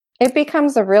It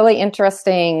becomes a really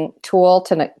interesting tool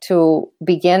to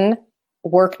begin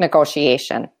work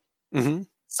negotiation. Mm-hmm.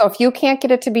 So if you can't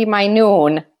get it to be by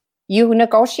noon, you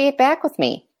negotiate back with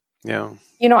me. Yeah.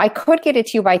 I could get it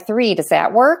to you by 3. Does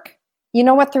that work? You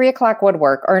know what? 3 o'clock would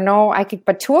work. Or no,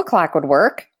 but 2 o'clock would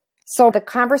work. So the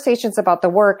conversation's about the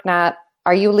work, not,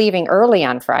 are you leaving early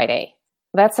on Friday?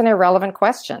 That's an irrelevant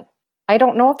question. I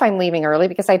don't know if I'm leaving early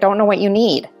because I don't know what you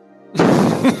need.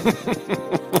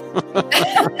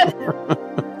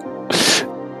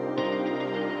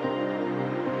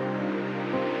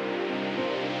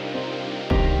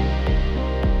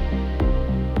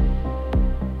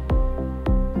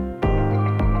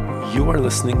 You are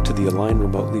listening to the Align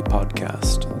Remotely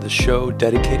podcast, the show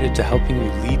dedicated to helping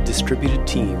you lead distributed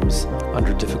teams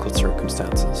under difficult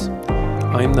circumstances.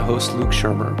 I am the host, Luke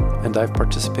Shermer, and I've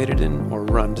participated in or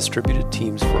run distributed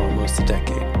teams for almost a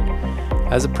decade.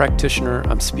 As a practitioner,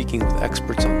 I'm speaking with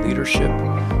experts on leadership,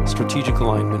 strategic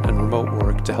alignment, and remote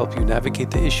work to help you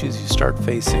navigate the issues you start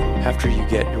facing after you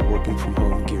get your working from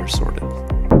home gear sorted.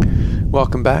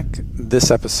 Welcome back.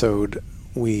 This episode,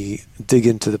 we dig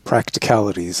into the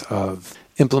practicalities of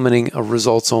implementing a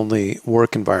results-only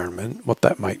work environment, what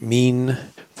that might mean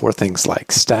for things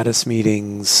like status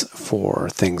meetings, for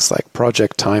things like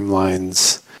project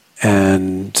timelines,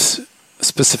 and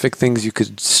specific things you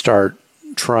could start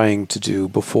trying to do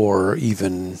before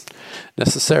even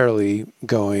necessarily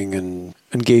going and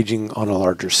engaging on a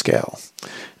larger scale.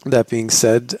 That being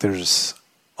said, there's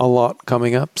a lot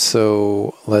coming up,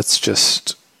 so let's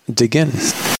just dig in.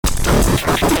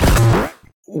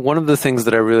 One of the things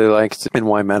that I really liked in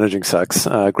Why Managing Sucks,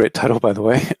 great title, by the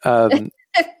way,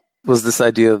 was this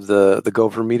idea of the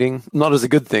Gopher meeting. Not as a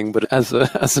good thing, but as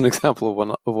an example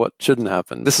of what shouldn't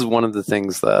happen. This is one of the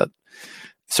things that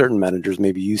certain managers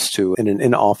may be used to in an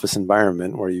in-office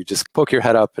environment where you just poke your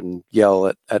head up and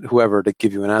yell at whoever to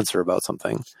give you an answer about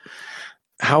something.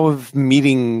 How have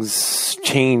meetings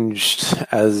changed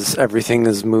as everything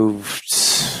has moved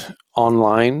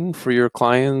online for your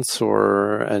clients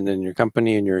and in your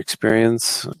company and your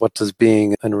experience? What does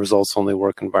being in a results-only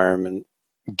work environment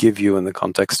give you in the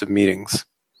context of meetings?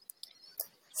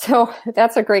 So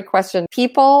that's a great question.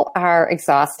 People are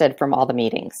exhausted from all the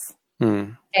meetings.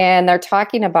 And they're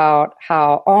talking about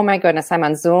how, oh my goodness, I'm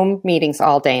on Zoom meetings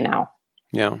all day now.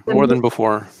 Yeah, more than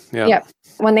before. Yeah.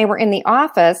 When they were in the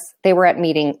office, they were in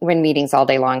meetings all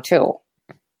day long too. All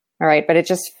right. But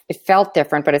it felt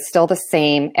different, but it's still the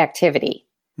same activity.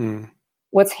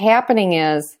 What's happening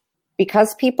is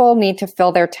because people need to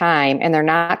fill their time and they're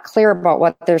not clear about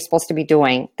what they're supposed to be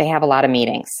doing, they have a lot of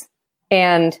meetings.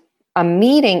 And a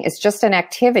meeting is just an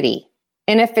activity.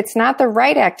 And if it's not the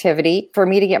right activity for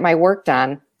me to get my work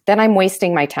done, then I'm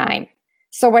wasting my time.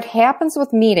 So what happens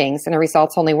with meetings in a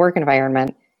results-only work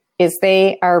environment is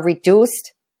they are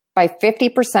reduced by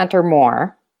 50% or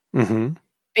more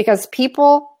because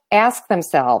people ask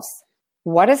themselves,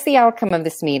 what is the outcome of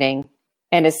this meeting?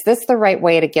 And is this the right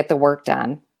way to get the work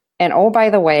done? And oh,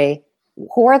 by the way,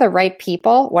 who are the right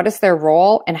people? What is their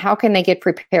role? And how can they get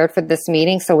prepared for this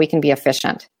meeting so we can be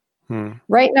efficient?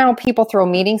 Right now, people throw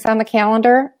meetings on the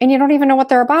calendar and you don't even know what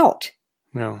they're about.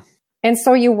 No. And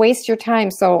so you waste your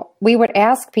time. So we would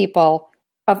ask people,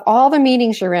 of all the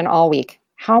meetings you're in all week,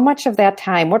 how much of that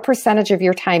time, what percentage of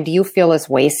your time do you feel is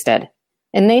wasted?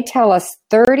 And they tell us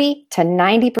 30 to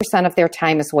 90% of their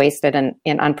time is wasted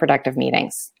in unproductive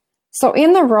meetings. So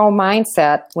in the row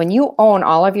mindset, when you own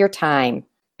all of your time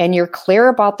and you're clear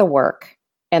about the work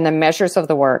and the measures of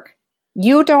the work,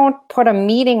 you don't put a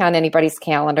meeting on anybody's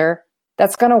calendar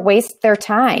that's going to waste their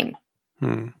time.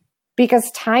 Because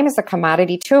time is a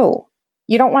commodity too.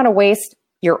 You don't want to waste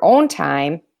your own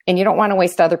time and you don't want to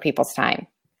waste other people's time.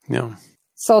 Yeah.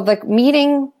 So the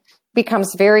meeting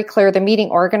becomes very clear. The meeting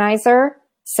organizer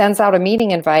sends out a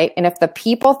meeting invite. And if the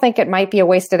people think it might be a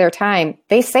waste of their time,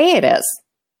 they say it is.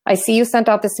 I see you sent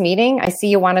out this meeting. I see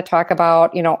you want to talk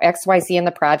about, XYZ in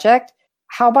the project.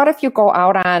 How about if you go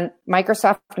out on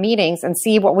Microsoft meetings and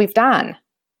see what we've done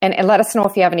and let us know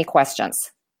if you have any questions?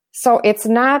 So it's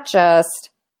not just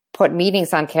put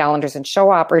meetings on calendars and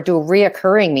show up or do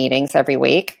reoccurring meetings every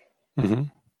week.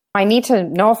 I need to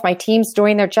know if my team's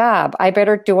doing their job. I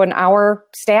better do an hour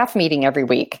staff meeting every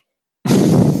week.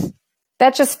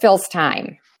 That just fills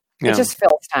time. It just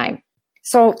fills time.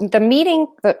 So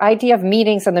the idea of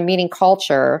meetings and the meeting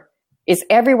culture is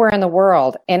everywhere in the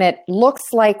world, and it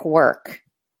looks like work,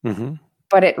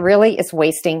 but it really is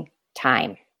wasting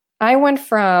time. I went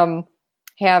from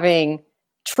having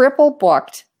triple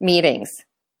booked meetings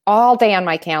all day on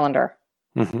my calendar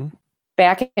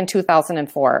back in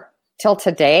 2004 till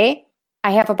today.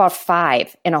 I have about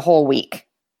 5 in a whole week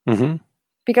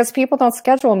because people don't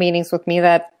schedule meetings with me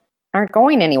that aren't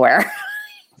going anywhere.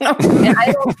 And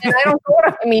I don't go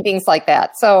to meetings like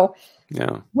that. So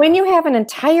when you have an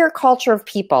entire culture of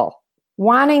people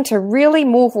wanting to really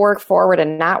move work forward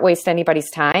and not waste anybody's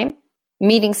time,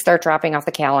 meetings start dropping off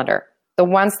the calendar. The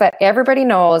ones that everybody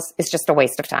knows is just a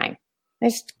waste of time.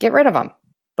 Just get rid of them.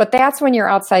 But that's when you're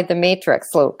outside the matrix,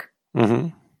 Luke. Mm-hmm.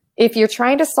 If you're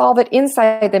trying to solve it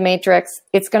inside the matrix,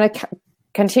 it's going to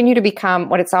continue to become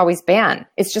what it's always been.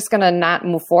 It's just going to not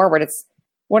move forward. It's,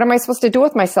 what am I supposed to do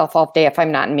with myself all day if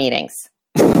I'm not in meetings?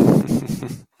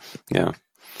 Yeah.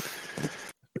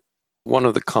 One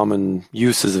of the common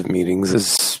uses of meetings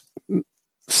is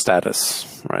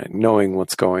status, right? Knowing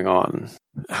what's going on.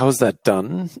 How's that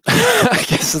done? I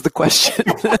guess is the question.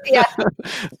 Yeah.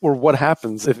 Or what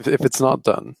happens if it's not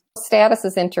done? Status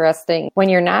is interesting. When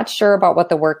you're not sure about what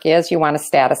the work is, you want a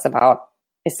status about,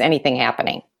 is anything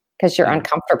happening? Because you're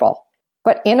uncomfortable.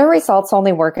 But in a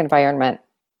results-only work environment,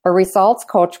 a results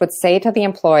coach would say to the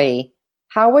employee,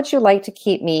 how would you like to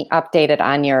keep me updated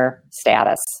on your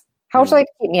status? How would you like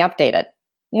to keep me updated?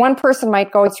 One person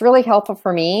might go, it's really helpful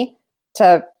for me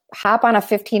to hop on a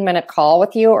 15-minute call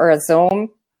with you or a Zoom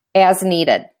as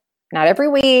needed. Not every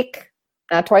week,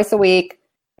 not twice a week.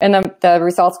 And the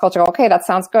results coach will go, okay, that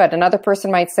sounds good. Another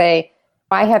person might say,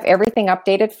 I have everything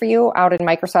updated for you out in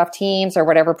Microsoft Teams or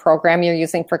whatever program you're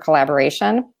using for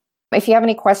collaboration. If you have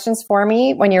any questions for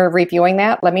me when you're reviewing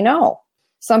that, let me know.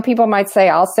 Some people might say,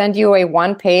 I'll send you a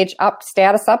one-page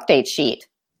status update sheet.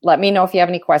 Let me know if you have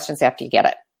any questions after you get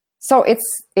it. So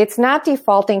it's not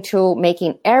defaulting to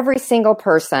making every single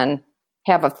person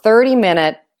have a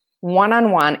 30-minute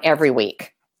one-on-one every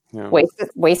week. Yeah.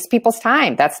 Waste people's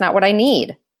time. That's not what I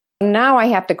need. Now I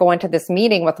have to go into this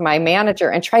meeting with my manager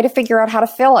and try to figure out how to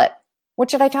fill it. What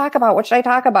should I talk about? What should I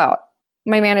talk about?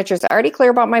 My manager's already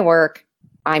clear about my work.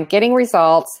 I'm getting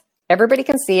results. Everybody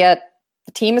can see it.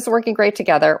 The team is working great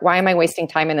together. Why am I wasting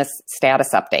time in this status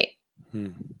update?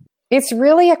 It's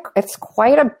really it's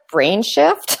quite a brain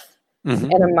shift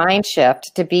and a mind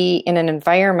shift to be in an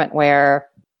environment where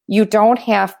you don't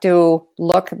have to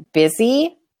look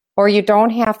busy or you don't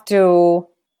have to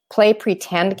play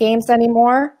pretend games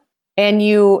anymore. And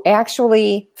you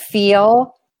actually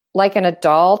feel like an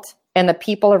adult and the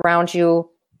people around you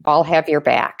all have your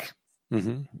back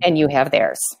and you have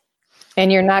theirs.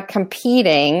 And you're not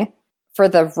competing for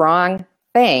the wrong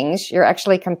things. You're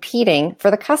actually competing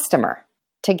for the customer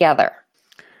together.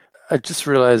 I just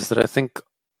realized that I think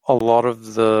a lot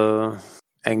of the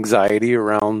anxiety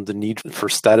around the need for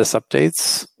status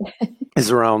updates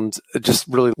is around just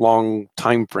really long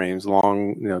time frames,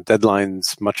 long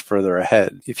deadlines much further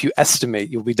ahead. If you estimate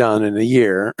you'll be done in a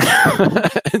year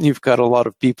and you've got a lot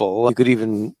of people, you could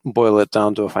even boil it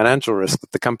down to a financial risk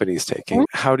that the company's taking.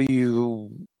 How do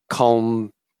you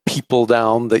calm people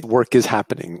down that work is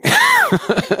happening?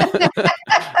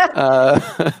 I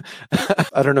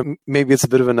don't know. Maybe it's a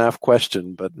bit of a naff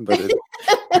question, but it,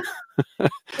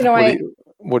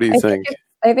 what do you think?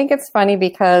 I think it's funny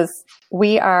because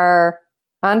we are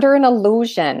under an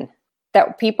illusion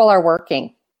that people are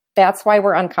working. That's why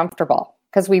we're uncomfortable,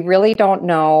 because we really don't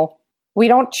know. We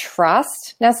don't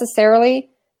trust necessarily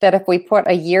that if we put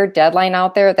a year deadline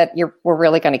out there that we're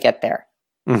really going to get there.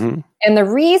 And the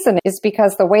reason is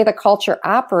because the way the culture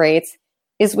operates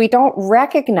is we don't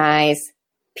recognize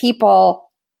people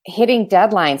hitting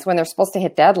deadlines when they're supposed to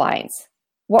hit deadlines.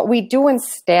 What we do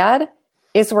instead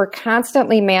is we're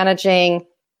constantly managing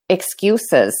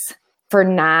excuses for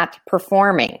not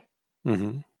performing.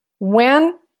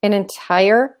 When an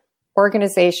entire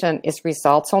organization is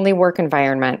results-only work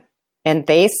environment and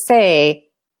they say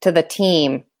to the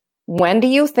team, when do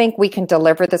you think we can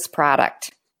deliver this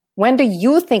product? When do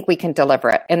you think we can deliver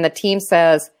it? And the team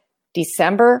says,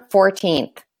 December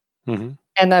 14th. And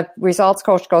the results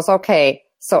coach goes, okay,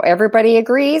 so everybody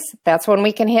agrees that's when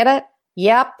we can hit it?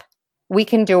 Yep, we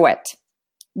can do it.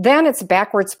 Then it's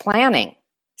backwards planning.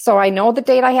 So I know the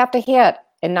date I have to hit,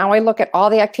 and now I look at all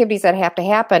the activities that have to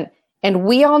happen. And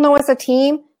we all know as a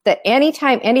team that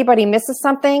anytime anybody misses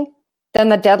something, then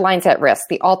the deadline's at risk,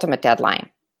 the ultimate deadline.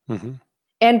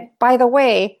 And by the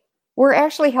way, we're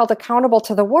actually held accountable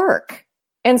to the work.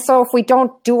 And so if we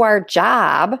don't do our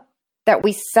job that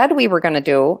we said we were going to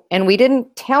do, and we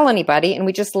didn't tell anybody, and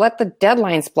we just let the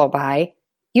deadlines blow by,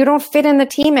 you don't fit in the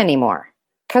team anymore,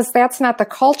 because that's not the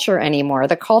culture anymore.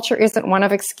 The culture isn't one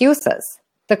of excuses.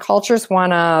 The culture's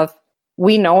one of,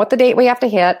 we know what the date we have to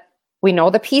hit. We know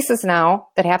the pieces now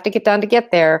that have to get done to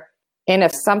get there. And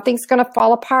if something's going to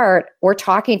fall apart, we're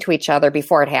talking to each other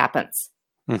before it happens.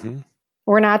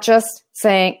 We're not just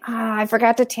saying, I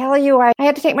forgot to tell you, I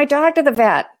had to take my dog to the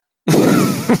vet.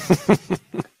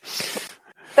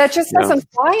 That just doesn't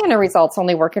fly in a results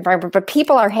only work environment, but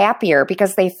people are happier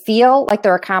because they feel like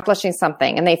they're accomplishing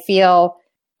something, and they feel,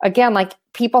 again, like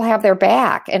people have their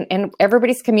back, and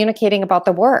everybody's communicating about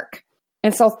the work.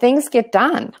 And so things get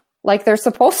done like they're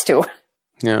supposed to.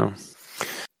 Yeah.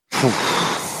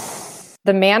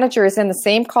 The manager is in the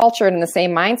same culture and in the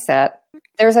same mindset.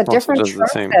 There's a different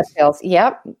trust that feels.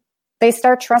 Yep. They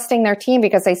start trusting their team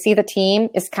because they see the team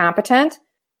is competent.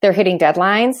 They're hitting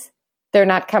deadlines. They're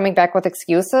not coming back with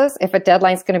excuses. If a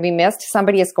deadline's going to be missed,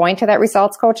 somebody is going to that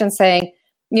results coach and saying,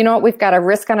 you know what, we've got a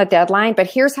risk on a deadline, but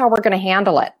here's how we're going to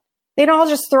handle it. They don't all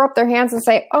just throw up their hands and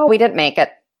say, oh, we didn't make it.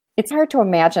 It's hard to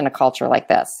imagine a culture like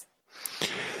this.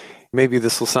 Maybe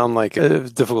this will sound like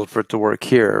difficult for it to work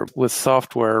here with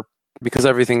software because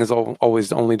everything is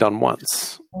always only done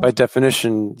once. By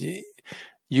definition,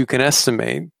 you can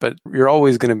estimate, but you're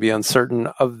always going to be uncertain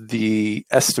of the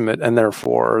estimate and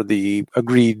therefore the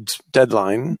agreed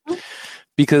deadline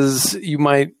because you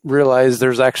might realize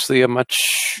there's actually a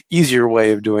much easier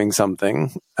way of doing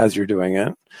something as you're doing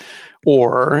it.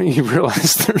 Or you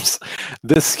realize there's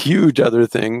this huge other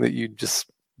thing that you just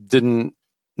didn't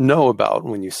know about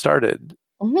when you started,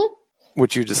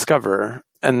 which you discover.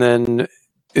 And then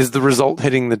is the result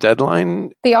hitting the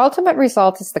deadline? The ultimate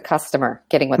result is the customer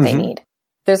getting what they need.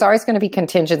 There's always going to be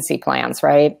contingency plans,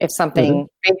 right? If something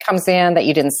big comes in that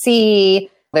you didn't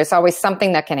see, there's always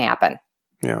something that can happen.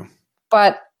 Yeah.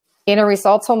 But in a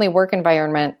results-only work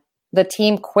environment, the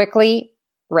team quickly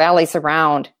rallies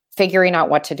around figuring out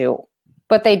what to do.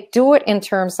 But they do it in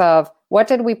terms of what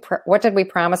did we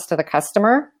promise to the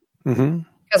customer?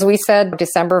 Because we said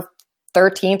December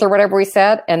 13th or whatever we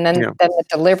said, and then the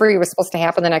delivery was supposed to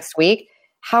happen the next week.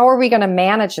 How are we going to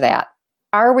manage that?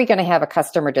 Are we going to have a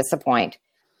customer disappoint?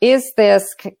 Is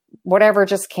this whatever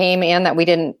just came in that we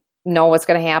didn't know was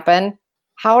going to happen?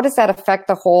 How does that affect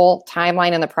the whole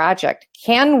timeline in the project?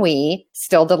 Can we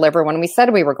still deliver when we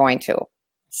said we were going to?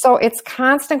 So it's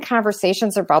constant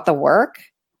conversations about the work,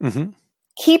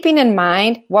 keeping in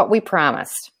mind what we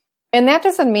promised. And that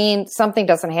doesn't mean something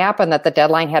doesn't happen, that the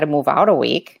deadline had to move out a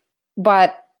week,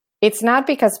 but it's not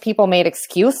because people made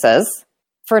excuses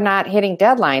for not hitting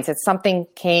deadlines. It's something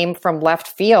came from left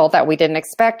field that we didn't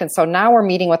expect. And so now we're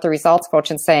meeting with the results coach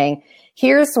and saying,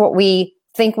 here's what we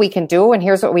think we can do, and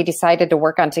here's what we decided to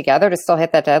work on together to still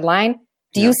hit that deadline.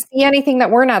 Do you see anything that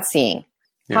we're not seeing?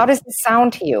 How does it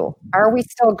sound to you? Are we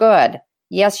still good?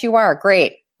 Yes, you are.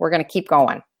 Great. We're going to keep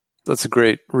going. That's a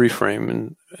great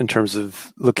reframe in terms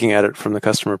of looking at it from the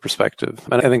customer perspective.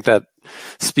 And I think that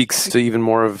speaks to even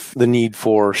more of the need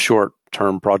for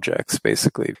short-term projects,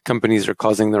 basically. Companies are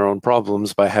causing their own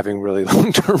problems by having really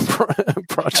long-term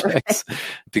projects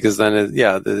because then,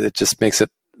 it just makes it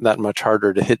that much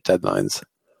harder to hit deadlines.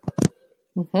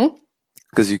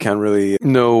 Because you can't really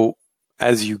know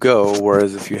as you go,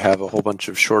 whereas if you have a whole bunch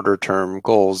of shorter term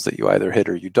goals that you either hit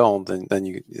or you don't, then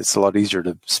it's a lot easier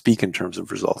to speak in terms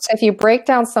of results. If you break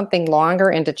down something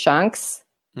longer into chunks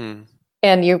and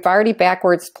you've already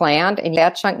backwards planned and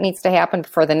that chunk needs to happen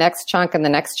before the next chunk and the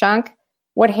next chunk,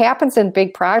 what happens in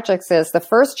big projects is the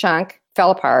first chunk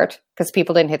fell apart because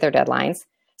people didn't hit their deadlines.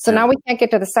 So now we can't get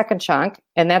to the second chunk,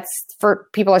 and that's for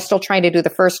people are still trying to do the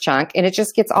first chunk, and it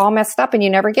just gets all messed up and you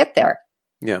never get there.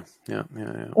 Yeah.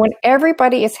 When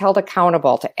everybody is held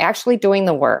accountable to actually doing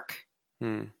the work,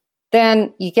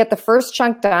 then you get the first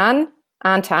chunk done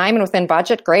on time and within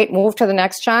budget. Great. Move to the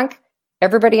next chunk.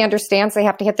 Everybody understands they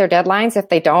have to hit their deadlines. If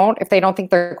they don't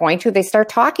think they're going to, they start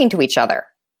talking to each other.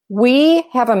 We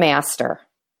have a master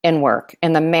in work,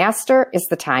 and the master is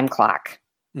the time clock.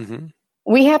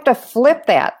 We have to flip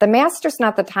that. The master's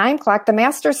not the time clock. The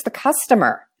master's the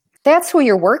customer. That's who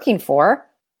you're working for.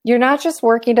 You're not just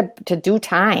working to do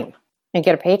time and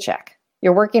get a paycheck.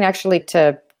 You're working actually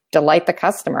to delight the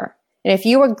customer. And if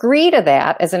you agree to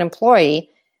that as an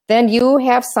employee, then you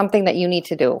have something that you need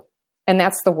to do. And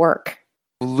that's the work.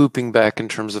 Looping back in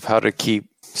terms of how to keep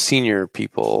senior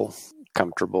people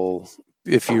comfortable,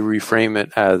 if you reframe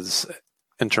it as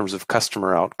in terms of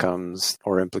customer outcomes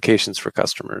or implications for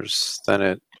customers,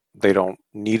 then they don't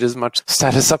need as much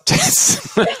status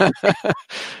updates.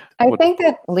 I think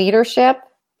that leadership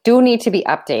do need to be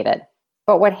updated.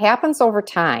 But what happens over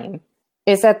time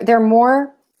is that they're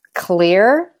more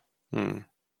clear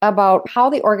about how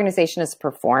the organization is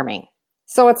performing.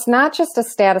 So it's not just a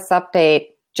status update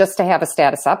just to have a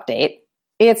status update.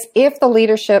 It's if the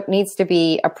leadership needs to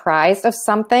be apprised of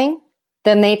something,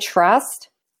 then they trust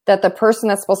that the person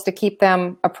that's supposed to keep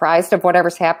them apprised of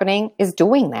whatever's happening is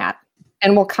doing that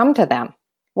and will come to them.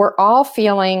 We're all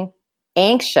feeling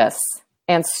anxious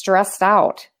and stressed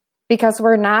out because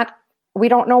we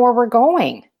don't know where we're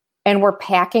going and we're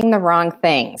packing the wrong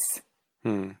things.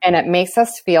 Hmm. And it makes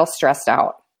us feel stressed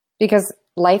out because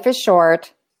life is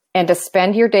short, and to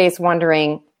spend your days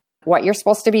wondering what you're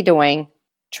supposed to be doing,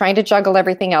 trying to juggle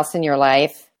everything else in your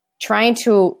life, trying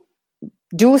to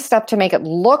do stuff to make it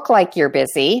look like you're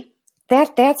busy,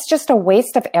 that's just a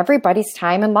waste of everybody's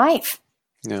time and life.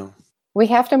 Yeah. We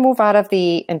have to move out of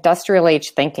the industrial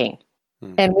age thinking.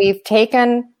 Hmm. And we've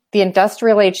taken the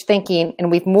industrial age thinking and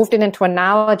we've moved it into a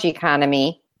knowledge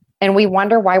economy, and we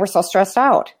wonder why we're so stressed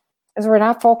out because we're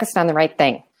not focused on the right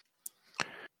thing.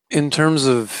 In terms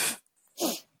of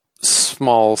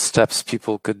small steps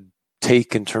people could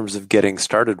take in terms of getting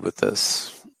started with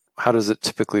this, how does it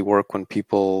typically work when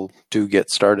people do get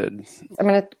started? I'm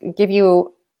going to give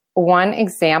you one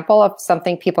example of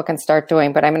something people can start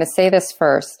doing, but I'm going to say this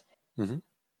first. Mm-hmm.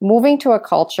 Moving to a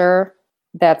culture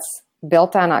that's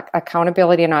built on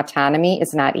accountability and autonomy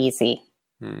is not easy.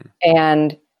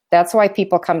 And that's why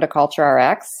people come to Culture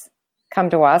RX, come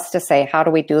to us to say, how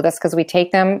do we do this? Because we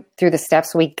take them through the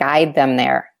steps, we guide them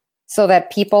there so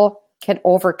that people can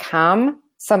overcome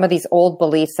some of these old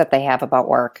beliefs that they have about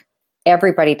work.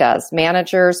 Everybody does.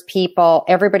 Managers, people,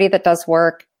 everybody that does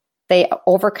work, they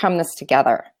overcome this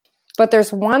together. But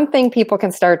there's one thing people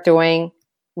can start doing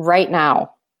right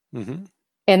now. Mm-hmm.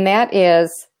 And that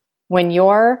is when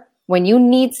you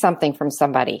need something from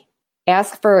somebody,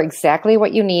 ask for exactly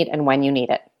what you need and when you need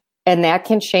it. And that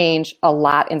can change a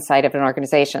lot inside of an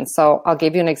organization. So I'll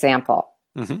give you an example.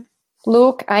 Mm-hmm.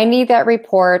 Luke, I need that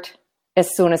report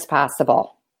as soon as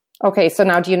possible. Okay, so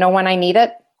now do you know when I need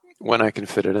it? When I can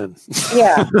fit it in.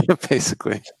 Yeah.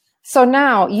 Basically. So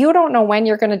now you don't know when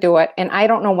you're going to do it, and I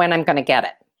don't know when I'm going to get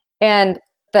it. And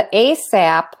the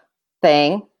ASAP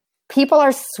thing, people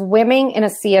are swimming in a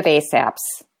sea of ASAPs.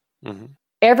 Mm-hmm.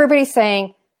 Everybody's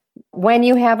saying, when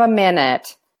you have a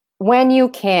minute, when you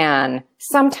can,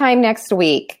 sometime next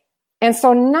week. And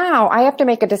so now I have to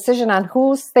make a decision on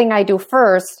whose thing I do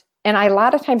first. And I a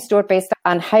lot of times do it based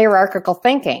on hierarchical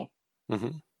thinking.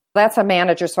 Mm-hmm. That's a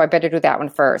manager, so I better do that one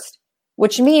first.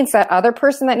 Which means that other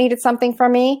person that needed something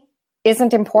from me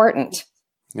isn't important.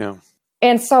 Yeah.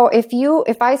 And so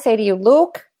if I say to you,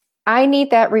 Luke, I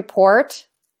need that report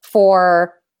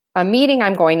for a meeting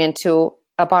I'm going into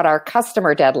about our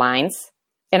customer deadlines,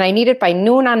 and I need it by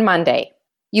noon on Monday.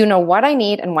 You know what I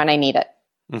need and when I need it.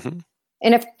 Mm-hmm.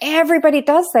 And if everybody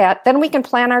does that, then we can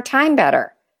plan our time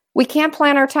better. We can't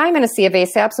plan our time in a sea of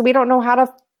ASAP, so we don't know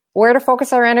where to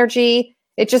focus our energy.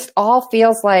 It just all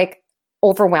feels like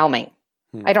overwhelming.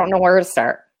 Mm-hmm. I don't know where to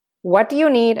start. What do you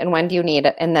need and when do you need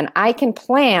it? And then I can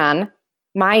plan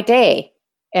my day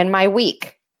and my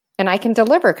week, and I can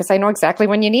deliver because I know exactly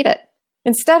when you need it.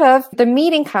 Instead of the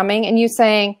meeting coming and you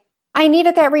saying, I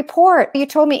needed that report. You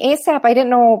told me ASAP. I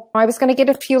didn't know I was going to get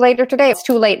it to you later today. It's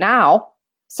too late now.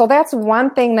 So that's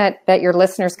one thing that your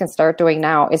listeners can start doing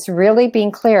now is really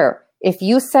being clear. If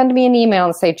you send me an email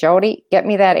and say, Jody, get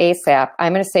me that ASAP,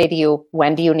 I'm going to say to you,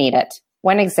 when do you need it?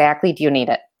 When exactly do you need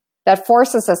it? That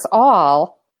forces us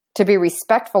all to be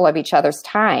respectful of each other's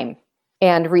time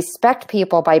and respect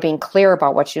people by being clear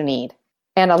about what you need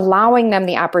and allowing them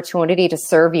the opportunity to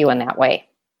serve you in that way.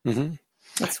 Mm-hmm.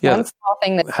 It's one small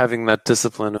thing that having that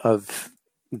discipline of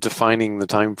defining the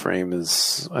time frame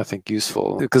is, I think,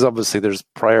 useful because obviously there's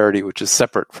priority, which is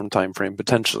separate from time frame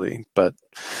potentially. But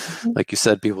like you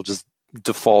said, people just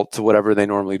default to whatever they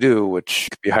normally do, which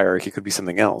could be hierarchy, could be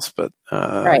something else. But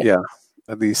right. Yeah,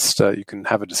 at least you can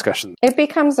have a discussion. It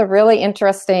becomes a really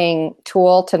interesting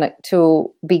tool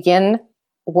to begin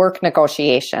work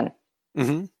negotiation.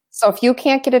 Mm-hmm. So if you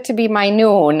can't get it to be by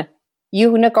noon,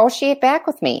 you negotiate back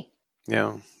with me.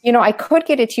 Yeah. You know, I could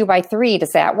get it to you by 3.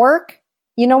 Does that work?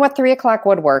 You know what? 3:00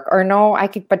 would work. Or no, I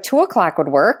could, but 2:00 would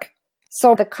work.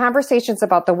 So the conversation's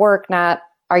about the work, not,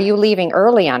 are you leaving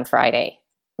early on Friday?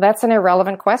 That's an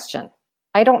irrelevant question.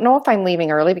 I don't know if I'm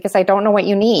leaving early because I don't know what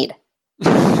you need.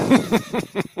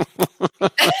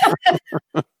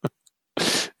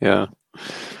 Yeah.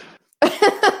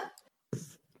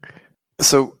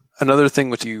 So another thing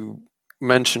which you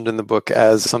mentioned in the book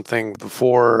as something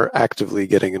before actively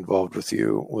getting involved with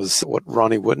you was what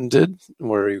Ronnie Wooden did,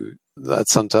 at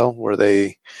Suntel, where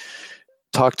they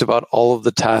talked about all of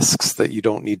the tasks that you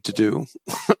don't need to do.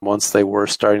 Once they were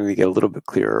starting to get a little bit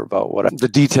clearer about what the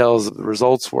details of the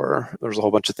results were, there was a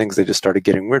whole bunch of things they just started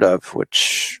getting rid of,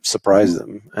 which surprised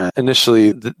them.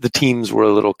 Initially, the teams were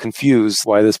a little confused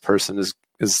why this person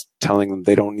is telling them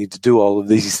they don't need to do all of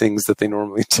these things that they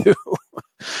normally do.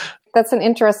 That's an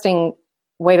interesting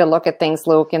way to look at things,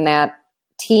 Luke, in that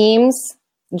teams,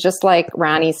 just like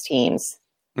Ronnie's teams,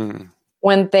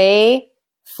 when they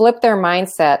flip their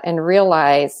mindset and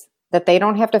realize that they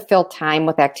don't have to fill time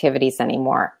with activities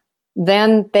anymore.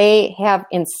 then they have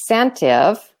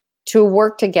incentive to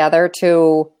work together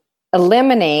to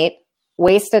eliminate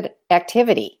wasted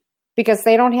activity because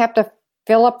they don't have to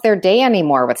fill up their day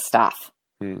anymore with stuff.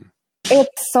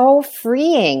 It's so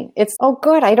freeing. It's, oh,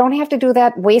 good. I don't have to do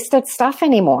that wasted stuff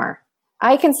anymore.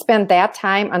 I can spend that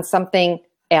time on something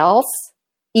else,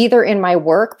 either in my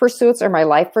work pursuits or my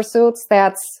life pursuits,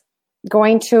 that's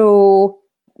going to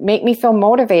make me feel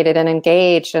motivated and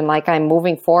engaged and like I'm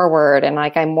moving forward and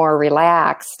like I'm more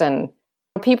relaxed. And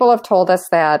people have told us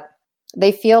that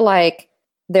they feel like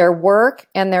their work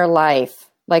and their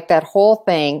life, like that whole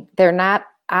thing, they're not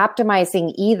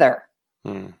optimizing either.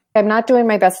 I'm not doing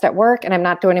my best at work and I'm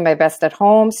not doing my best at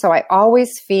home. So I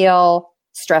always feel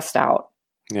stressed out.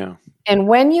 Yeah. And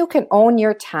when you can own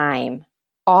your time,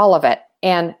 all of it,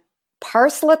 and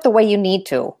parcel it the way you need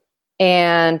to,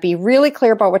 and be really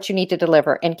clear about what you need to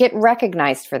deliver and get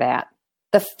recognized for that,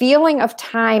 the feeling of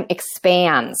time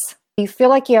expands. You feel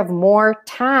like you have more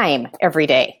time every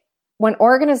day. When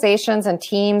organizations and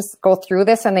teams go through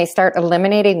this and they start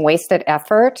eliminating wasted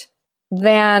effort,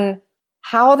 then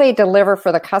how they deliver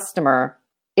for the customer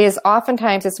is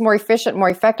oftentimes it's more efficient, more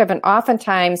effective, and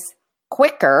oftentimes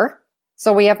quicker.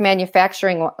 So we have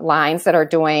manufacturing lines that are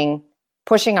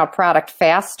pushing out product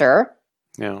faster.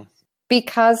 Yeah.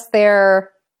 Because they're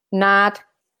not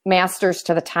masters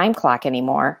to the time clock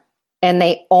anymore, and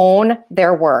they own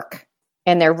their work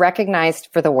and they're recognized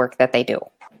for the work that they do,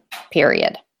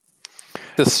 period.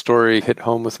 This story hit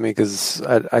home with me because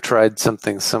I tried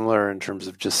something similar in terms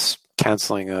of just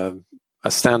canceling a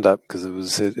stand-up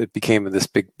because it became this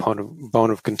big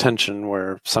bone of contention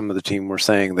where some of the team were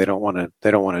saying they don't want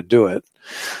to do it.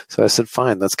 So I said,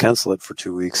 fine, let's cancel it for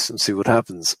 2 weeks and see what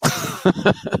happens.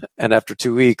 And after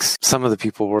 2 weeks, some of the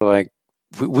people were like,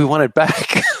 we want it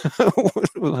back.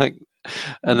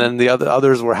 And then the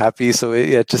others were happy. So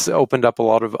it just opened up a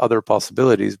lot of other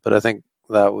possibilities. But I think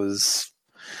that was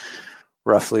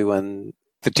roughly when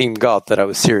the team got that I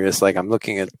was serious. Like I'm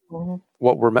looking at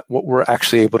what we're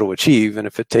actually able to achieve, and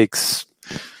if it takes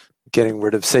getting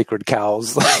rid of sacred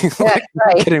cows,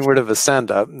 getting rid of a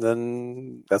stand-up,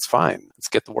 then that's fine. Let's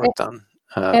get the work done.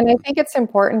 And I think it's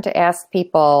important to ask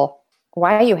people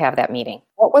why you have that meeting.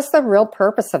 What was the real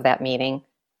purpose of that meeting?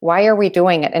 Why are we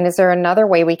doing it? And is there another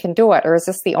way we can do it, or is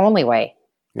this the only way?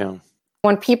 Yeah.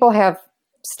 When people have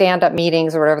stand-up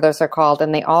meetings or whatever those are called,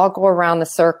 and they all go around the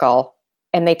circle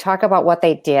and they talk about what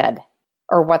they did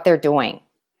or what they're doing.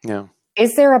 Yeah.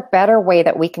 Is there a better way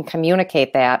that we can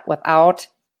communicate that without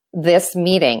this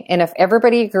meeting? And if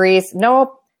everybody agrees,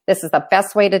 no, this is the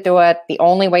best way to do it, the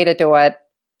only way to do it,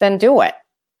 then do it.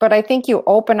 But I think you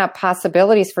open up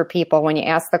possibilities for people when you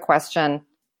ask the question,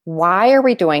 why are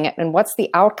we doing it? And what's the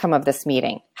outcome of this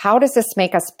meeting? How does this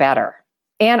make us better?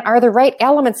 And are the right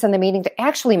elements in the meeting to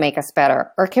actually make us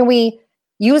better? Or can we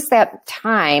use that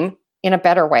time in a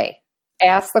better way?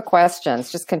 Ask the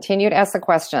questions. Just continue to ask the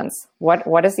questions.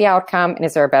 What is the outcome, and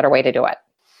is there a better way to do it?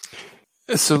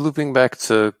 So looping back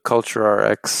to Culture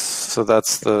RX, so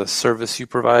that's the service you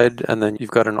provide, and then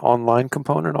you've got an online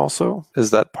component also.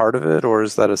 Is that part of it, or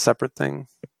is that a separate thing,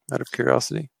 out of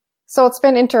curiosity? So it's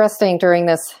been interesting during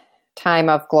this time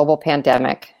of global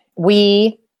pandemic.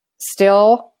 We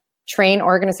still train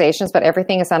organizations, but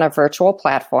everything is on a virtual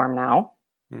platform now.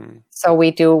 So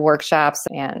we do workshops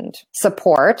and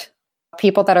support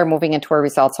people that are moving into a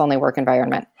results-only work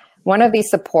environment. One of these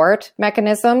support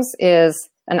mechanisms is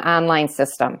an online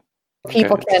system.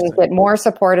 People can get more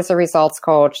support as a results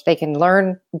coach. They can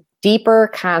learn deeper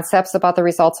concepts about the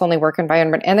results-only work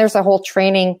environment. And there's a whole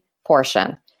training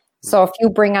portion. So if you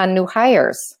bring on new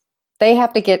hires, they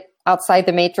have to get outside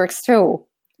the matrix too.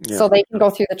 Yeah. So they can go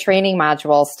through the training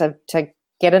modules to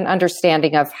get an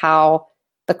understanding of how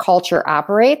the culture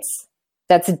operates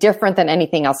that's different than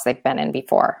anything else they've been in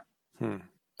before.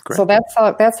 Great. So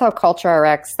that's how Culture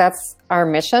RX, that's our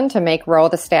mission, to make Row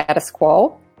the status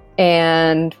quo,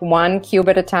 and one cube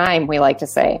at a time, we like to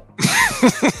say.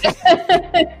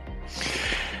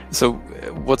 So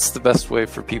what's the best way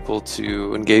for people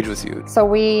to engage with you? So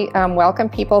we welcome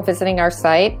people visiting our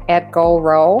site at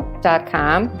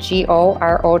gorowe.com, GOROWE.com.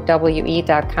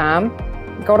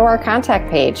 Go to our contact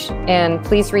page and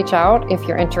please reach out if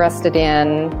you're interested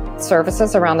in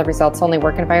services around the results-only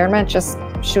work environment. Just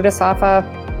shoot us off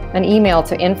an email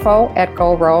to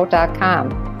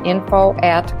info@gorowe.com,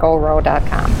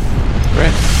 info@gorowe.com.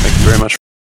 Great. Thank you very much.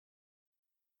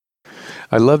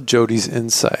 I love Jody's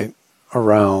insight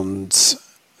around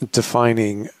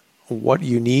defining what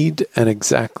you need and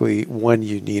exactly when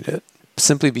you need it.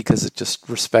 simply because it just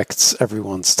respects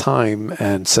everyone's time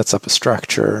and sets up a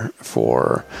structure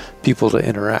for people to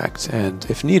interact. And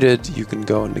if needed, you can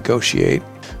go and negotiate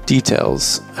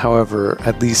details. However,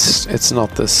 at least it's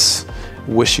not this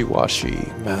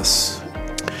wishy-washy mess.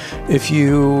 If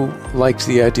you liked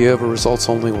the idea of a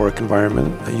results-only work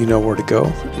environment, you know where to go.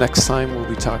 Next time, we'll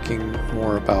be talking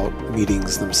more about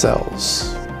meetings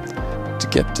themselves to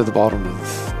get to the bottom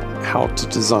of how to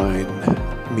design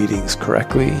meetings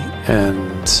correctly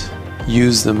and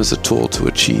use them as a tool to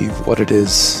achieve what it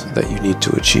is that you need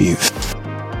to achieve.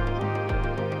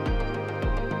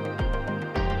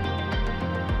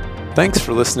 Thanks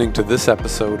for listening to this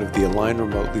episode of the Align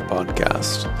Remotely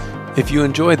podcast. If you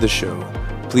enjoyed the show,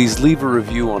 please leave a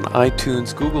review on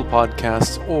iTunes, Google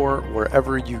Podcasts, or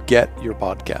wherever you get your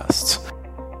podcasts.